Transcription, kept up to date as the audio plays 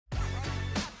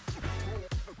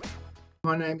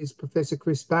My name is Professor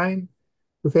Chris Bain,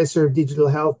 Professor of Digital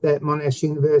Health at Monash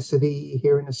University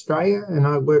here in Australia, and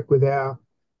I work with our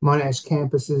Monash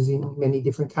campuses in many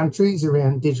different countries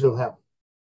around digital health.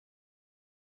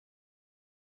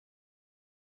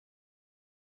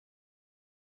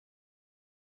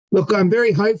 Look, I'm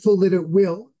very hopeful that it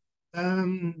will.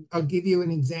 I'll give you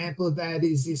an example of that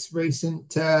is this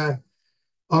recent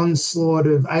onslaught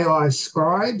of AI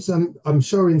scribes. I'm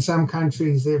sure in some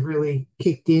countries they've really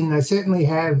kicked in. They certainly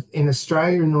have in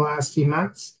Australia in the last few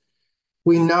months.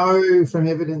 We know from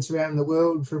evidence around the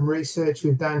world, from research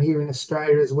we've done here in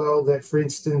Australia as well, that, for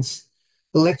instance,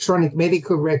 electronic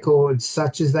medical records,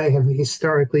 such as they have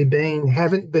historically been,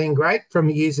 haven't been great from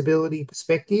a usability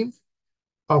perspective,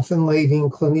 often leaving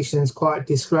clinicians quite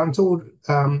disgruntled.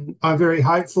 I'm very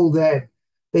hopeful that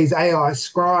these AI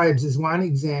scribes, as one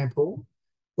example,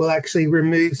 will actually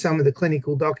remove some of the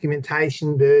clinical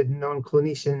documentation burden on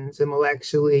clinicians and will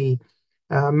actually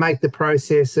make the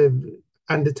process of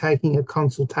undertaking a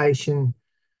consultation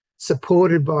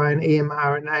supported by an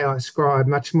EMR and AI scribe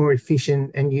much more efficient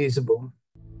and usable.